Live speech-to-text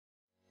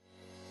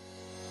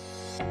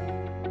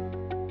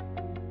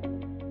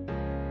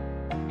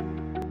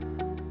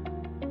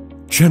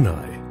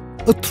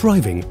Chennai, a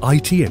thriving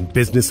IT and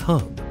business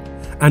hub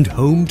and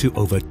home to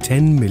over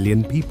 10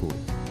 million people.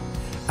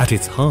 At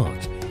its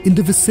heart, in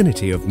the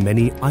vicinity of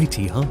many IT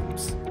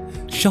hubs,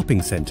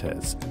 shopping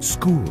centres,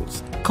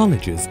 schools,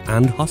 colleges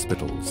and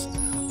hospitals,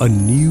 a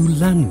new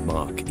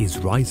landmark is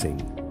rising.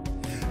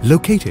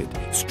 Located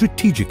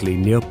strategically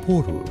near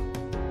Porur.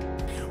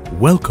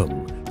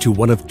 Welcome to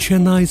one of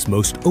Chennai's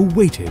most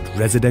awaited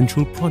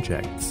residential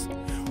projects.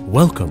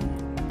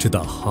 Welcome to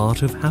the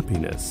heart of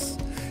happiness.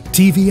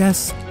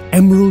 TVS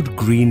Emerald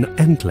Green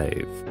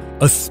Enclave,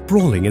 a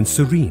sprawling and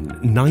serene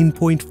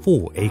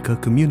 9.4-acre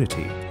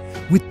community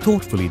with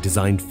thoughtfully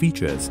designed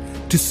features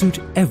to suit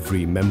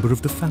every member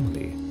of the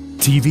family.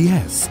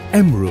 TVS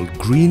Emerald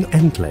Green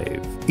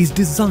Enclave is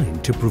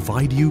designed to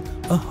provide you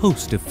a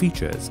host of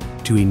features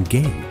to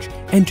engage,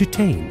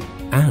 entertain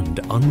and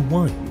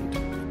unwind.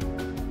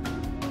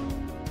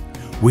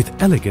 With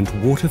elegant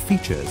water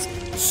features,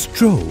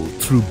 stroll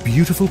through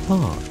beautiful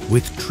park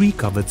with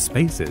tree-covered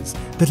spaces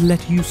that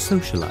let you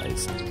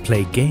socialize,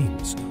 play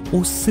games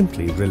or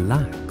simply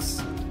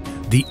relax.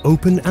 The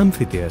open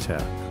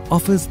amphitheatre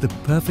offers the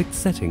perfect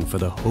setting for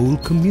the whole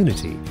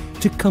community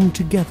to come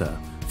together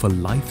for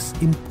life's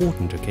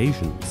important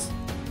occasions.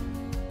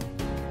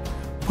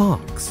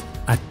 Parks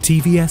at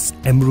TVS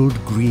Emerald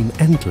Green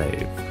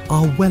Enclave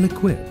are well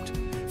equipped,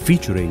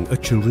 featuring a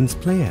children's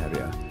play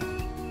area,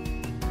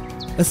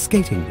 a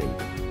skating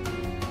rink,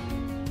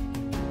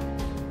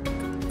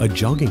 a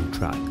jogging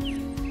track,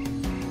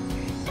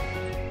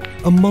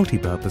 a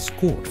multi-purpose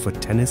court for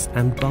tennis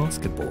and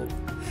basketball,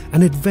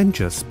 an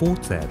adventure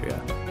sports area,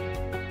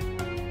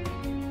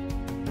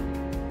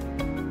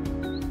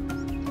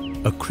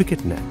 a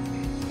cricket net,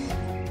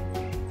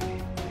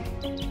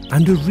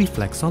 and a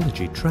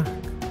reflexology track.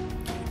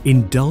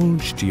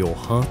 Indulge to your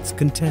heart's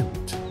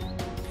content.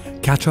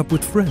 Catch up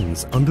with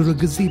friends under a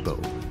gazebo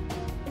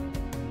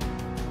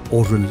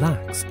or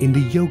relax in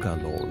the yoga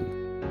lawn.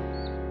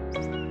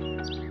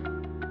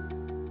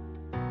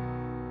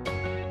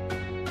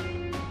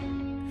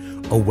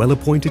 A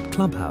well-appointed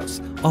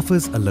clubhouse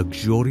offers a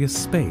luxurious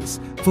space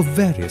for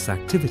various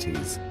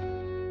activities,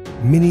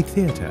 mini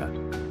theatre,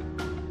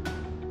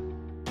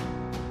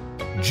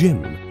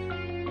 gym,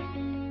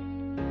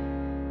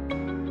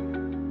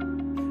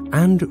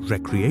 and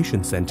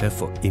recreation centre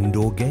for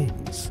indoor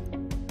games,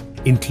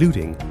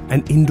 including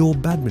an indoor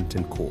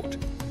badminton court.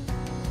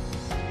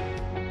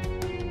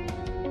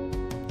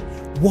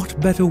 What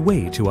better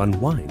way to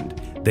unwind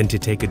than to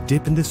take a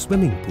dip in the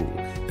swimming pool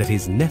that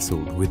is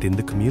nestled within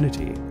the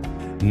community?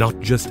 Not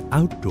just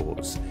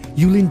outdoors,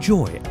 you'll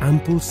enjoy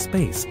ample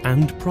space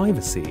and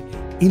privacy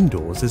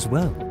indoors as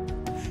well.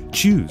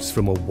 Choose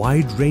from a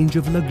wide range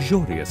of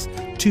luxurious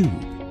 2,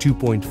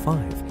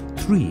 2.5,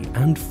 3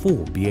 and 4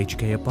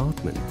 BHK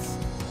apartments.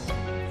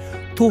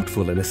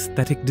 Thoughtful and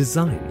aesthetic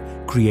design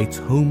creates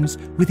homes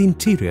with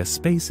interior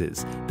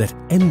spaces that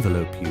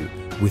envelope you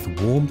with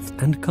warmth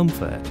and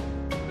comfort.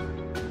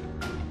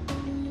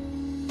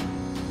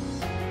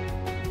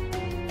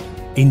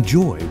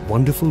 Enjoy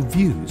wonderful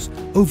views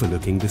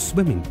overlooking the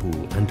swimming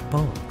pool and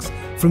parks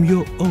from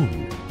your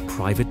own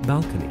private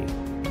balcony.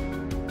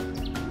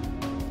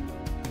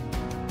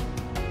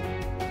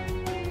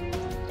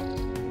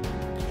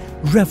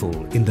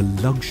 Revel in the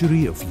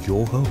luxury of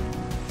your home.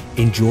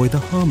 Enjoy the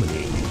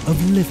harmony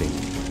of living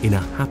in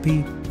a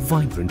happy,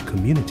 vibrant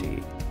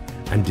community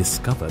and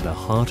discover the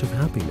heart of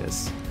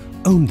happiness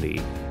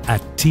only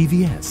at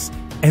TVS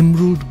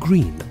Emerald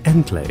Green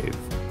Enclave.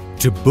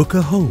 To book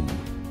a home,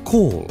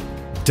 call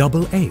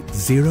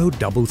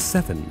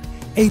 8807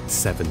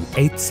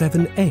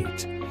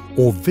 87878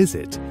 or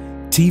visit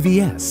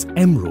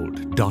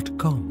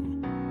tvsemerald.com.